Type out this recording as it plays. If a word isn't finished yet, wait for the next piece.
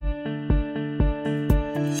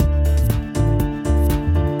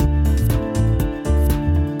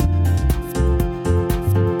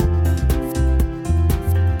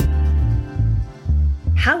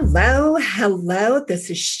hello. This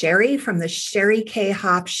is Sherry from the Sherry K.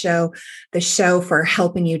 Hoff Show, the show for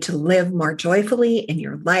helping you to live more joyfully in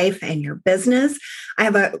your life and your business. I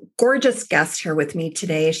have a gorgeous guest here with me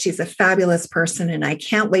today. She's a fabulous person, and I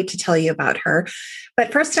can't wait to tell you about her.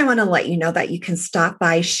 But first, I want to let you know that you can stop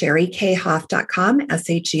by sherrykhoff.com,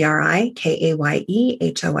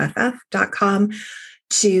 SherryKayehOff.com,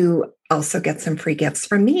 to also get some free gifts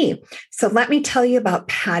from me. So let me tell you about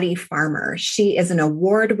Patty Farmer. She is an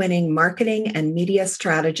award-winning marketing and media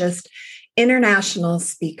strategist, international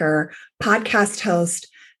speaker, podcast host,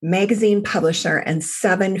 magazine publisher, and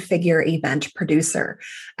seven-figure event producer.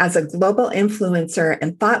 As a global influencer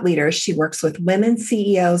and thought leader, she works with women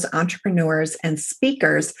CEOs, entrepreneurs, and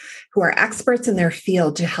speakers who are experts in their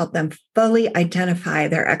field to help them fully identify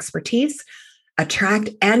their expertise, attract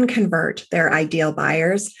and convert their ideal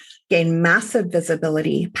buyers, gain massive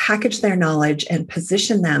visibility, package their knowledge, and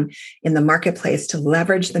position them in the marketplace to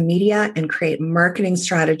leverage the media and create marketing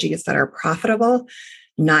strategies that are profitable,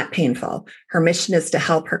 not painful. Her mission is to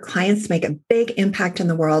help her clients make a big impact in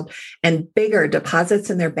the world and bigger deposits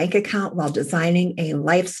in their bank account while designing a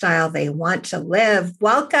lifestyle they want to live.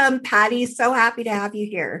 Welcome, Patty. So happy to have you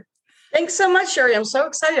here. Thanks so much, Sherry. I'm so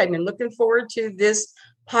excited. I've been looking forward to this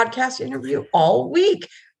podcast interview all week.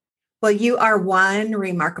 Well, you are one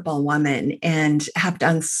remarkable woman and have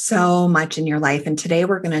done so much in your life. And today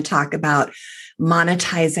we're going to talk about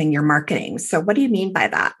monetizing your marketing. So what do you mean by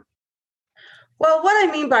that? Well, what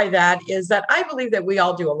I mean by that is that I believe that we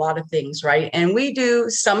all do a lot of things, right? And we do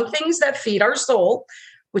some things that feed our soul,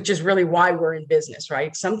 which is really why we're in business,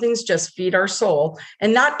 right? Some things just feed our soul,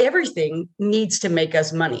 and not everything needs to make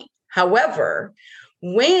us money. However,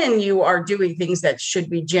 when you are doing things that should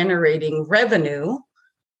be generating revenue,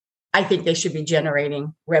 I think they should be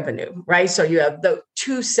generating revenue, right? So you have the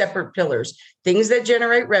two separate pillars, things that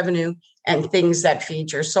generate revenue and things that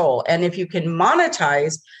feed your soul. And if you can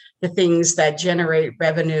monetize the things that generate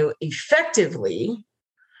revenue effectively,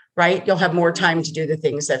 right, you'll have more time to do the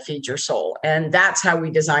things that feed your soul. And that's how we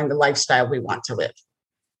design the lifestyle we want to live.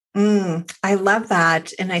 I love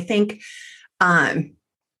that. And I think, I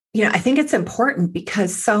think it's important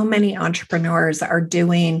because so many entrepreneurs are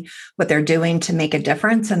doing what they're doing to make a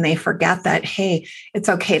difference, and they forget that, hey, it's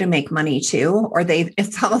okay to make money too. Or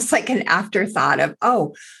it's almost like an afterthought of,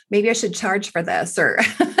 oh, maybe I should charge for this, or,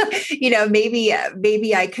 maybe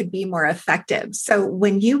I could be more effective. So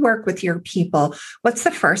when you work with your people, what's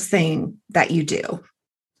the first thing that you do?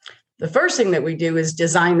 The first thing that we do is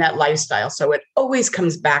design that lifestyle. So it always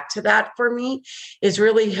comes back to that for me, is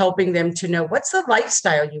really helping them to know what's the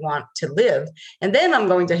lifestyle you want to live. And then I'm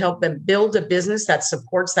going to help them build a business that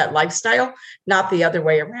supports that lifestyle, not the other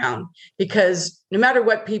way around. Because no matter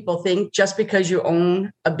what people think, just because you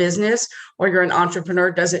own a business or you're an entrepreneur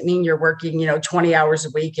doesn't mean you're working, 20 hours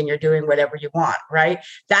a week and you're doing whatever you want, right?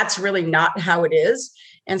 That's really not how it is.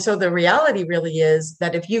 And so the reality really is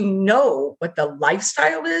that if you know what the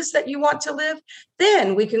lifestyle is that you want to live,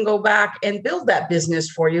 then we can go back and build that business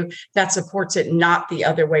for you that supports it, not the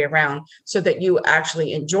other way around, so that you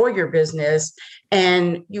actually enjoy your business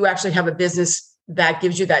and you actually have a business that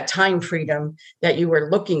gives you that time freedom that you were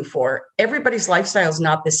looking for. Everybody's lifestyle is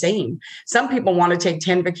not the same. Some people want to take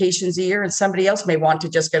 10 vacations a year, and somebody else may want to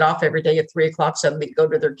just get off every day at 3:00 so they go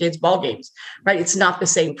to their kids' ball games, right? It's not the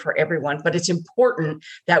same for everyone, but it's important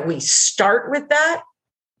that we start with that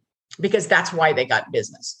because that's why they got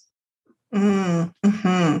business.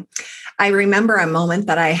 Mm-hmm. I remember a moment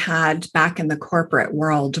that I had back in the corporate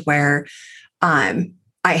world where,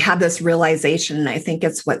 I had this realization, and I think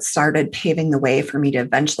it's what started paving the way for me to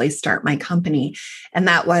eventually start my company. And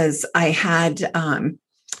that was, I had an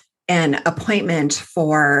appointment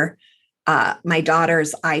for my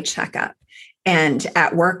daughter's eye checkup. And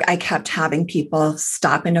at work, I kept having people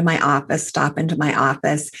stop into my office.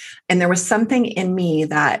 And there was something in me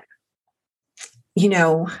that,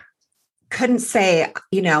 couldn't say,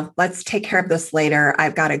 let's take care of this later.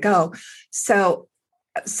 I've got to go. So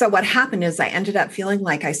what happened is I ended up feeling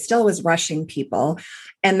like I still was rushing people.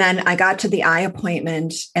 And then I got to the eye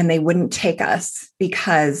appointment and they wouldn't take us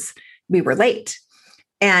because we were late.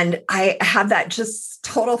 And I had that just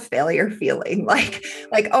total failure feeling like,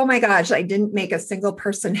 oh my gosh, I didn't make a single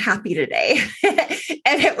person happy today.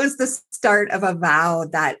 And it was the start of a vow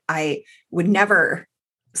that I would never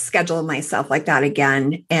schedule myself like that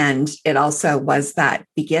again. And it also was that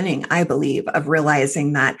beginning, I believe, of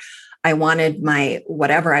realizing that I wanted my,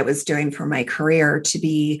 whatever I was doing for my career to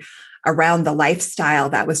be around the lifestyle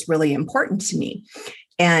that was really important to me.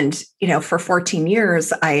 And, for 14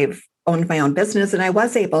 years, I've owned my own business, and I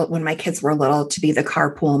was able, when my kids were little, to be the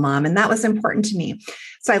carpool mom. And that was important to me.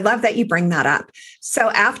 So I love that you bring that up. So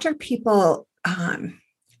after people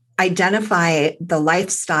identify the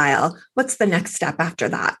lifestyle, what's the next step after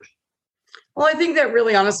that? Well, I think that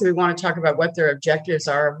really honestly, we want to talk about what their objectives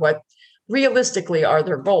are, what realistically are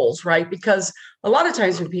their goals, right? Because a lot of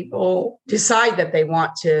times when people decide that they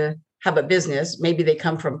want to have a business, maybe they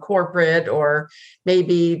come from corporate, or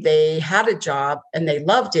maybe they had a job and they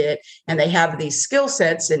loved it and they have these skill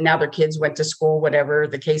sets and now their kids went to school, whatever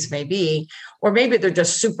the case may be. Or maybe they're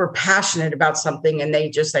just super passionate about something and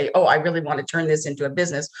they just say, oh, I really want to turn this into a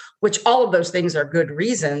business, which all of those things are good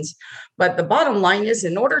reasons. But the bottom line is,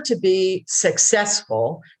 in order to be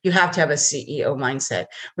successful, you have to have a CEO mindset,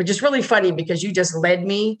 which is really funny because you just led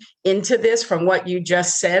me into this from what you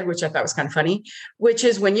just said, which I thought was kind of funny, which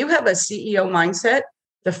is when you have a CEO mindset,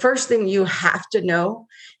 the first thing you have to know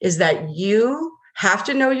is that you have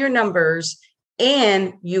to know your numbers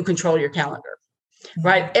and you control your calendar,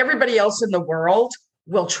 right? Everybody else in the world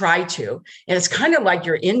will try to. And it's kind of like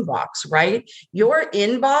your inbox, right? Your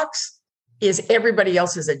inbox is everybody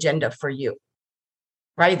else's agenda for you,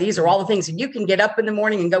 right? These are all the things. And you can get up in the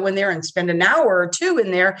morning and go in there and spend an hour or two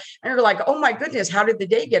in there. And you're like, oh my goodness, how did the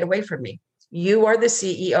day get away from me? You are the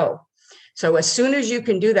CEO. So as soon as you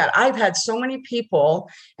can do that, I've had so many people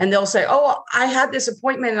and they'll say, oh, I had this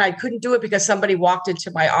appointment and I couldn't do it because somebody walked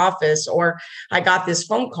into my office or I got this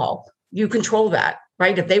phone call. You control that,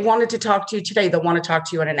 right? If they wanted to talk to you today, they'll want to talk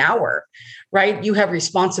to you in an hour, right? You have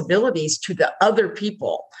responsibilities to the other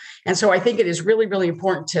people. And so I think it is really, really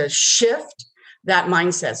important to shift that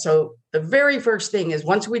mindset. So the very first thing is,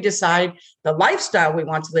 once we decide the lifestyle we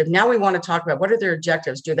want to live, now we want to talk about what are their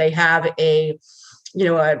objectives. Do they have a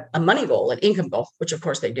money goal, an income goal, which of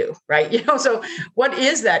course they do, right? So what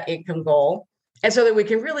is that income goal? And so that we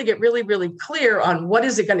can really get really, really clear on what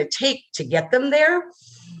is it going to take to get them there.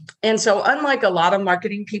 And so unlike a lot of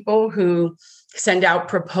marketing people who send out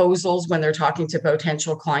proposals when they're talking to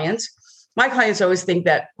potential clients, my clients always think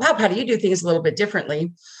that, wow, Patty, you do things a little bit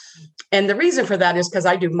differently. And the reason for that is because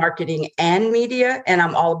I do marketing and media, and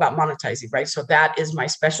I'm all about monetizing, right? So that is my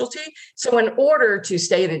specialty. So in order to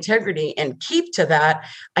stay in integrity and keep to that,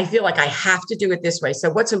 I feel like I have to do it this way. So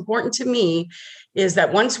what's important to me is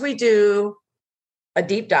that once we do a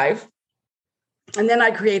deep dive, and then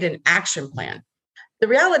I create an action plan. The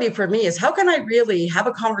reality for me is, how can I really have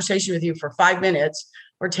a conversation with you for 5 minutes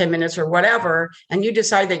or 10 minutes or whatever, and you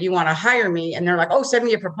decide that you want to hire me, and they're like, oh, send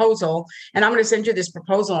me a proposal, and I'm going to send you this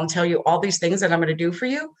proposal and tell you all these things that I'm going to do for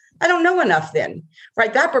you. I don't know enough then,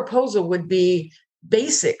 right? That proposal would be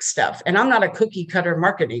basic stuff, and I'm not a cookie cutter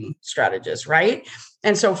marketing strategist, right?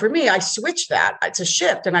 And so for me, I switch that. It's a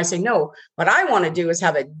shift. And I say, no, what I want to do is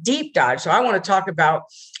have a deep dive. So I want to talk about,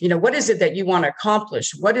 what is it that you want to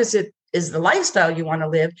accomplish? What is the lifestyle you want to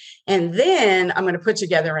live? And then I'm going to put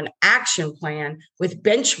together an action plan with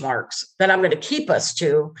benchmarks that I'm going to keep us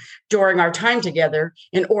to during our time together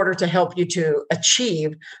in order to help you to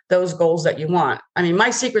achieve those goals that you want. I mean, my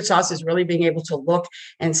secret sauce is really being able to look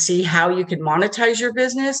and see how you can monetize your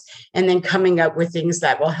business, and then coming up with things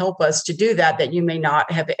that will help us to do that you may not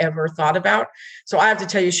have ever thought about. So I have to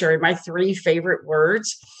tell you, Sherry, my 3 favorite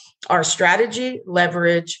words are strategy,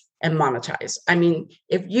 leverage, and monetize. I mean,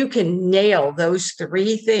 if you can nail those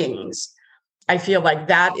 3 things, I feel like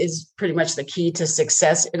that is pretty much the key to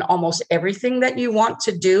success in almost everything that you want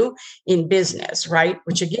to do in business, right?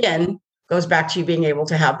 Which again, goes back to you being able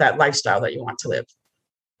to have that lifestyle that you want to live.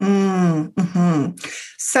 Mm-hmm.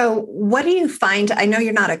 So what do you find? I know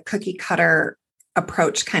you're not a cookie cutter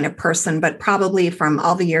approach kind of person, but probably from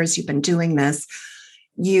all the years you've been doing this,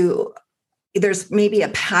 there's maybe a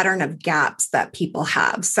pattern of gaps that people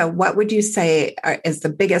have. So what would you say is the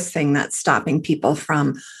biggest thing that's stopping people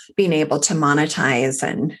from being able to monetize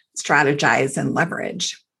and strategize and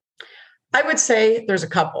leverage? I would say there's a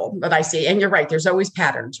couple that I see, and you're right. There's always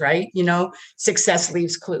patterns, right? Success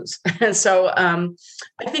leaves clues. So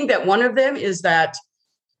I think that one of them is that,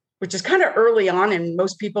 which is kind of early on, and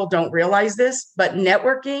most people don't realize this, but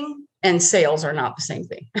networking and sales are not the same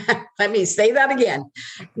thing. Let me say that again.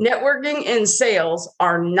 Networking and sales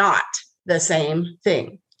are not the same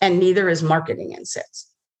thing, and neither is marketing and sales.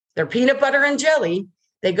 They're peanut butter and jelly.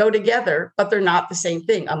 They go together, but they're not the same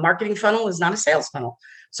thing. A marketing funnel is not a sales funnel.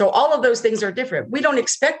 So all of those things are different. We don't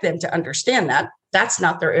expect them to understand that. That's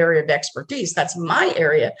not their area of expertise. That's my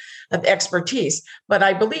area of expertise. But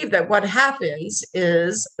I believe that what happens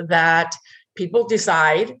is that people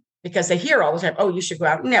decide, because they hear all the time, oh, you should go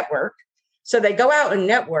out and network. So they go out and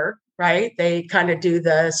network, right? They kind of do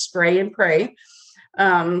the spray and pray.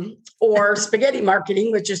 or spaghetti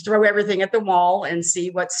marketing, which is throw everything at the wall and see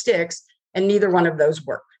what sticks. And neither one of those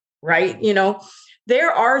work, right?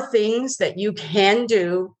 There are things that you can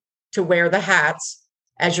do to wear the hats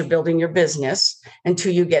as you're building your business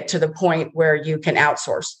until you get to the point where you can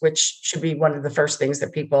outsource, which should be one of the first things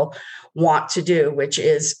that people want to do, which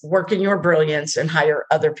is work in your brilliance and hire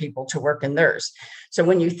other people to work in theirs. So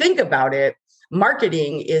when you think about it,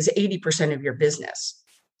 marketing is 80% of your business.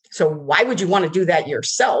 So why would you want to do that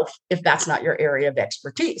yourself if that's not your area of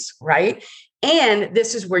expertise, right? And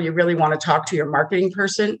this is where you really want to talk to your marketing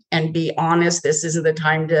person and be honest. This isn't the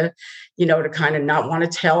time to kind of not want to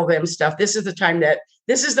tell them stuff. This is the time that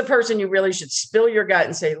this is the person you really should spill your gut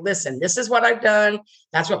and say, listen, this is what I've done.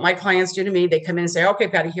 That's what my clients do to me. They come in and say, okay,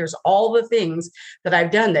 Patty, here's all the things that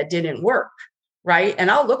I've done that didn't work, right?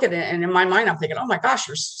 And I'll look at it. And in my mind, I'm thinking, oh my gosh,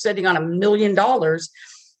 you're sitting on $1 million.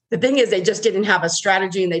 The thing is, they just didn't have a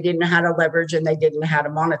strategy and they didn't know how to leverage and they didn't know how to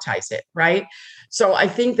monetize it, right? So I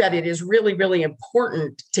think that it is really, really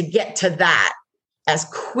important to get to that as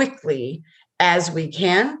quickly as we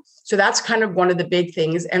can. So that's kind of one of the big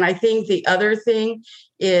things. And I think the other thing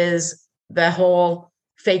is the whole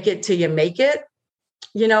fake it till you make it.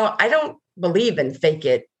 I don't believe in fake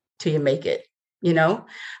it till you make it.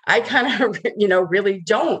 I kind of, really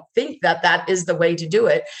don't think that that is the way to do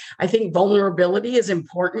it. I think vulnerability is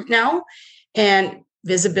important now, and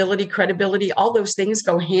visibility, credibility, all those things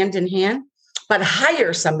go hand in hand, but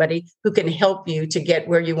hire somebody who can help you to get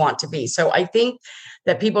where you want to be. So I think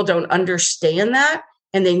that people don't understand that,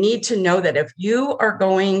 and they need to know that if you are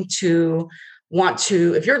going to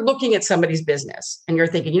if you're looking at somebody's business and you're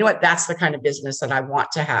thinking, that's the kind of business that I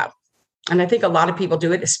want to have. And I think a lot of people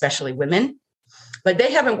do it, especially women. But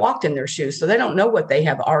they haven't walked in their shoes, so they don't know what they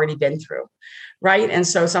have already been through, right? And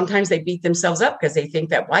so sometimes they beat themselves up because they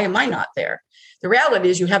think that, why am I not there? The reality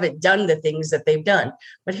is you haven't done the things that they've done.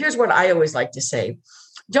 But here's what I always like to say.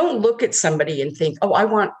 Don't look at somebody and think, oh, I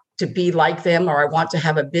want to be like them, or I want to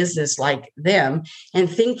have a business like them, and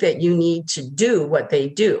think that you need to do what they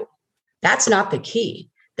do. That's not the key.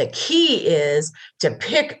 The key is to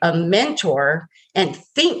pick a mentor and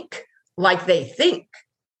think like they think.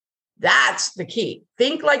 That's the key.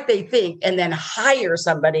 Think like they think, and then hire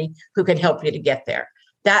somebody who can help you to get there.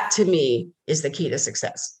 That, to me, is the key to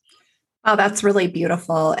success. Oh, that's really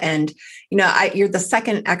beautiful. And, you're the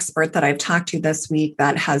second expert that I've talked to this week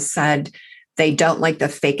that has said they don't like the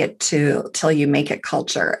fake it till you make it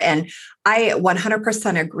culture. And I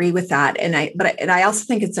 100% agree with that. And I also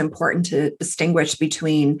think it's important to distinguish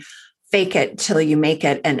between fake it till you make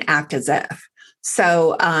it and act as if.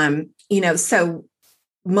 So, so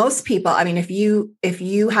most people, if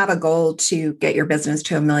you have a goal to get your business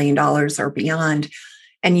to $1 million or beyond,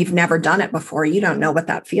 and you've never done it before, you don't know what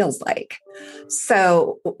that feels like.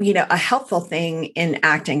 So, a helpful thing in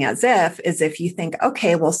acting as if is if you think,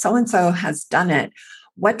 okay, well, so-and-so has done it.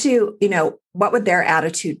 What would their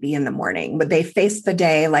attitude be in the morning? Would they face the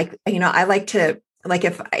day? I like to,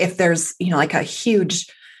 if there's, a huge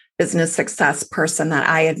business success person that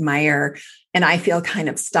I admire and I feel kind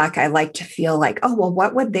of stuck, I like to feel like, oh, well,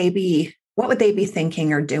 what would they be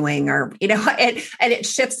thinking or doing, or, and it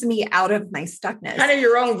shifts me out of my stuckness. Kind of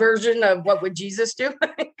your own version of what would Jesus do?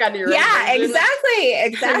 Kind of your own version.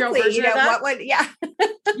 Exactly. What would,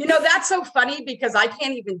 that's so funny because I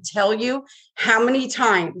can't even tell you how many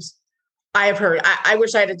times I've heard, I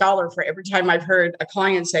wish I had $1 for every time I've heard a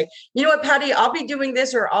client say, you know what, Patty, I'll be doing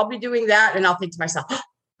this or I'll be doing that. And I'll think to myself,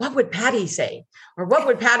 what would Patty say? Or what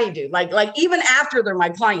would Patty do? Like even after they're my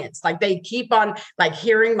clients, they keep on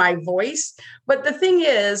hearing my voice. But the thing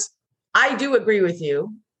is, I do agree with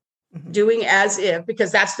you doing as if,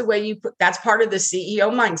 because that's the way that's part of the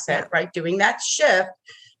CEO mindset, right? Doing that shift,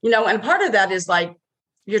 and part of that is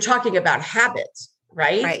you're talking about habits,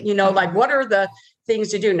 right? What are the things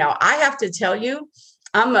to do? Now, I have to tell you,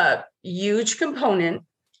 I'm a huge component,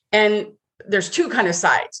 and there's two kind of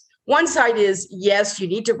sides. One side is, yes, you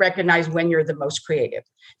need to recognize when you're the most creative,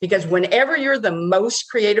 because whenever you're the most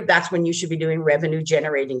creative, that's when you should be doing revenue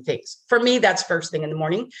generating things. For me, that's first thing in the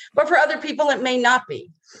morning, but for other people, it may not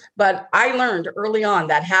be. But I learned early on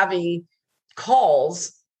that having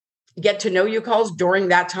calls, get to know you calls during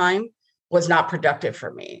that time was not productive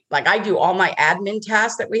for me. I do all my admin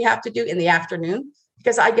tasks that we have to do in the afternoon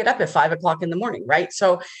because I get up at 5:00 in the morning, right?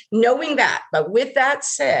 So knowing that, but with that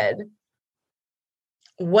said,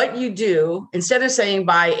 what you do, instead of saying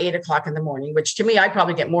by 8:00 in the morning, which to me, I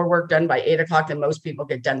probably get more work done by 8:00 than most people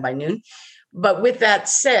get done by noon. But with that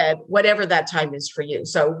said, whatever that time is for you.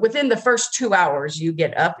 So within the first 2 hours you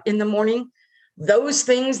get up in the morning, those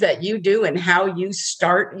things that you do and how you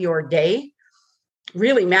start your day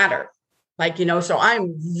really matter. So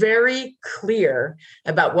I'm very clear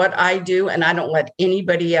about what I do, and I don't let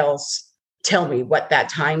anybody else tell me what that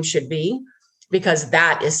time should be, because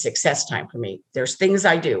that is success time for me. There's things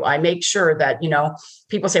I do. I make sure that,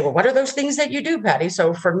 people say, well, what are those things that you do, Patty?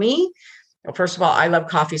 So for me, well, first of all, I love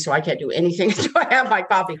coffee, so I can't do anything until I have my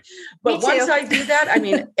coffee. But once I do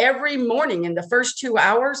that, every morning in the first 2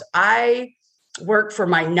 hours, I work for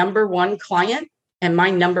my number one client, and my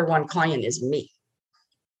number one client is me.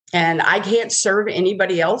 And I can't serve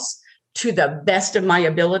anybody else to the best of my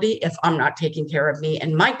ability if I'm not taking care of me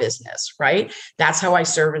and my business, right? That's how I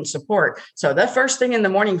serve and support. So the first thing in the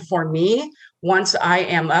morning for me, once I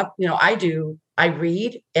am up, I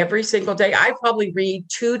read every single day. I probably read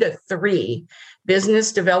 2 to 3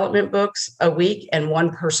 business development books a week and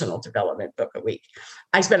 1 personal development book a week.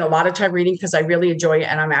 I spend a lot of time reading because I really enjoy it.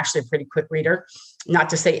 And I'm actually a pretty quick reader. Not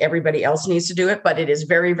to say everybody else needs to do it, but it is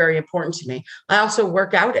very, very important to me. I also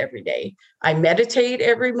work out every day. I meditate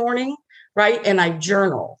every morning, right? And I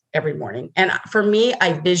journal every morning. And for me,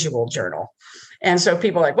 I visual journal. And so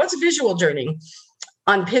people are like, what's visual journaling?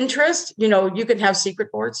 On Pinterest, you can have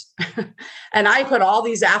secret boards. And I put all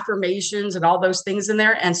these affirmations and all those things in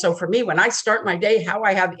there. And so for me, when I start my day, how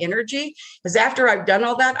I have energy is after I've done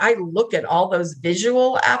all that, I look at all those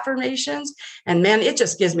visual affirmations. And man, it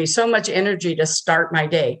just gives me so much energy to start my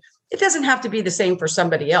day. It doesn't have to be the same for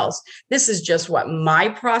somebody else. This is just what my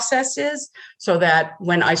process is, so that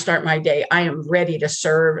when I start my day, I am ready to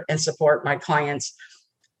serve and support my clients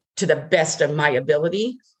to the best of my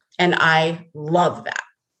ability. And I love that.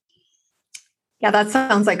 Yeah, that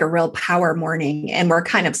sounds like a real power morning. And we're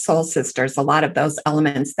kind of soul sisters. A lot of those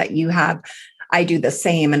elements that you have, I do the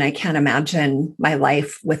same. And I can't imagine my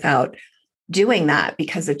life without doing that,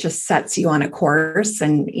 because it just sets you on a course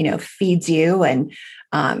and, feeds you and,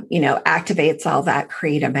 activates all that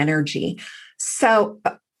creative energy. So,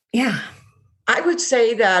 yeah. I would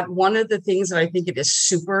say that one of the things that I think it is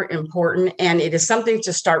super important, and it is something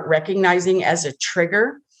to start recognizing as a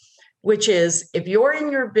trigger, which is if you're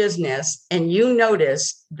in your business and you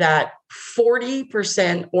notice that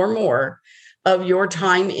 40% or more of your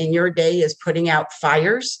time in your day is putting out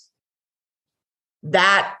fires,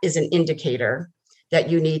 that is an indicator that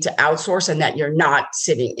you need to outsource and that you're not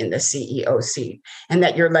sitting in the CEO seat and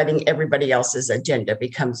that you're letting everybody else's agenda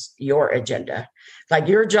becomes your agenda. Like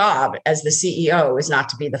your job as the CEO is not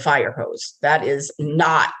to be the fire hose. That is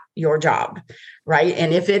not your job, right?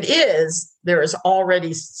 And if it is, there is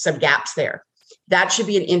already some gaps there. That should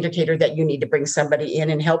be an indicator that you need to bring somebody in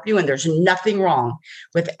and help you. And there's nothing wrong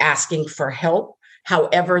with asking for help,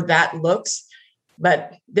 however that looks.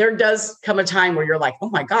 But there does come a time where you're like, oh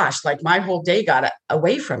my gosh, like my whole day got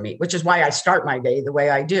away from me, which is why I start my day the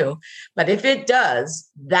way I do. But if it does,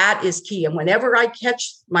 that is key. And whenever I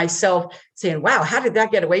catch myself saying, wow, how did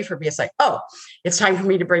that get away from me? It's like, oh, it's time for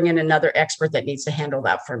me to bring in another expert that needs to handle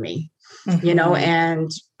that for me. Mm-hmm.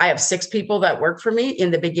 And I have 6 people that work for me.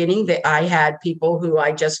 In the beginning, that I had people who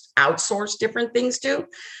I just outsourced different things to,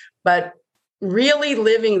 but really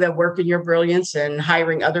living the work in your brilliance and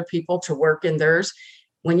hiring other people to work in theirs.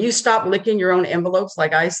 When you stop licking your own envelopes,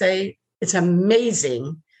 like I say, it's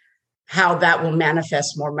amazing how that will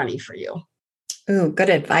manifest more money for you. Ooh,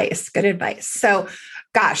 good advice. Good advice. So,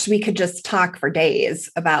 gosh, we could just talk for days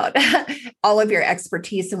about all of your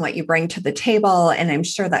expertise and what you bring to the table. And I'm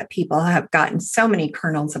sure that people have gotten so many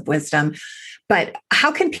kernels of wisdom. But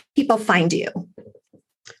how can people find you?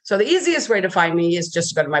 So the easiest way to find me is just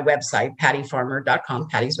to go to my website, pattyfarmer.com,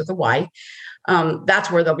 Patty's with a Y.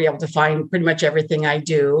 That's where they'll be able to find pretty much everything I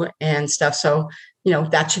do and stuff. So,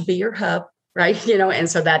 that should be your hub, right? And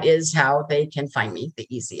so that is how they can find me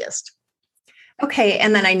the easiest. Okay.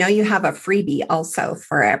 And then I know you have a freebie also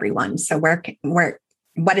for everyone. So what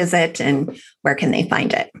is it and where can they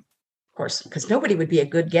find it? Of course, because nobody would be a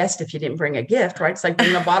good guest if you didn't bring a gift, right? It's like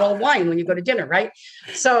bringing a bottle of wine when you go to dinner, right?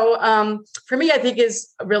 So for me, I think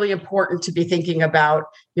it's really important to be thinking about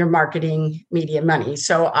your marketing media money.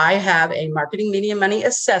 So I have a marketing media money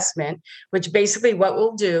assessment, which basically what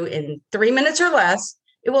we'll do in 3 minutes or less,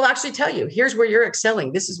 it will actually tell you, here's where you're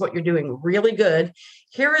excelling. This is what you're doing really good.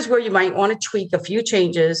 Here is where you might want to tweak a few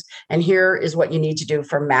changes. And here is what you need to do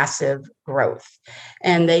for massive growth.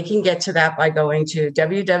 And they can get to that by going to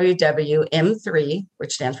www.m3,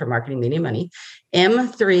 which stands for Marketing Media Money,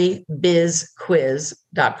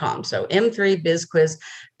 m3bizquiz.com. So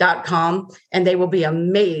m3bizquiz.com. And they will be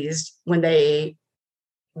amazed when they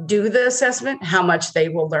do the assessment, how much they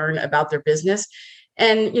will learn about their business.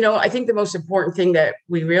 And, I think the most important thing that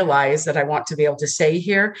we realize that I want to be able to say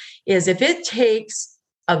here is if it takes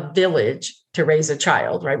a village to raise a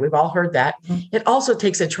child, right? We've all heard that. It also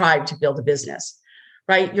takes a tribe to build a business,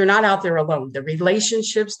 right? You're not out there alone. The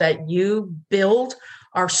relationships that you build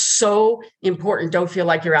are so important. Don't feel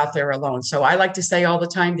like you're out there alone. So I like to say all the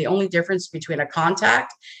time, the only difference between a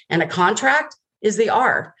contact and a contract is the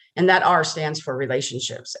R, and that R stands for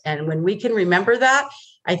relationships. And when we can remember that,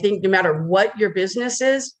 I think no matter what your business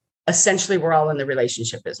is, essentially we're all in the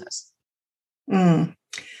relationship business.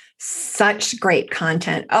 Such great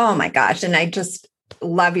content. Oh my gosh. And I just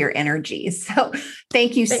love your energy. So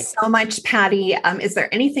thank you so much, Patty. Is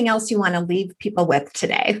there anything else you want to leave people with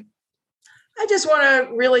today? I just want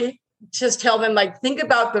to really just tell them, like, think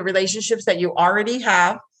about the relationships that you already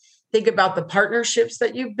have. Think about the partnerships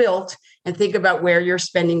that you've built, and think about where you're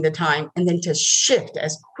spending the time, and then to shift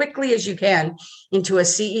as quickly as you can into a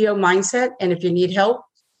CEO mindset. And if you need help,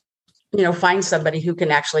 find somebody who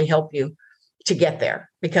can actually help you to get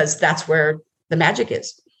there, because that's where the magic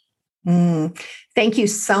is. Thank you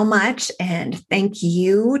so much. And thank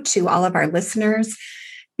you to all of our listeners.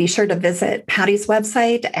 Be sure to visit Patty's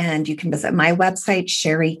website, and you can visit my website,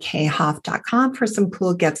 sherrykhoff.com, for some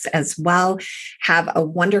cool gifts as well. Have a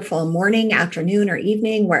wonderful morning, afternoon, or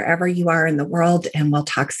evening, wherever you are in the world, and we'll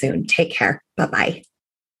talk soon. Take care. Bye-bye.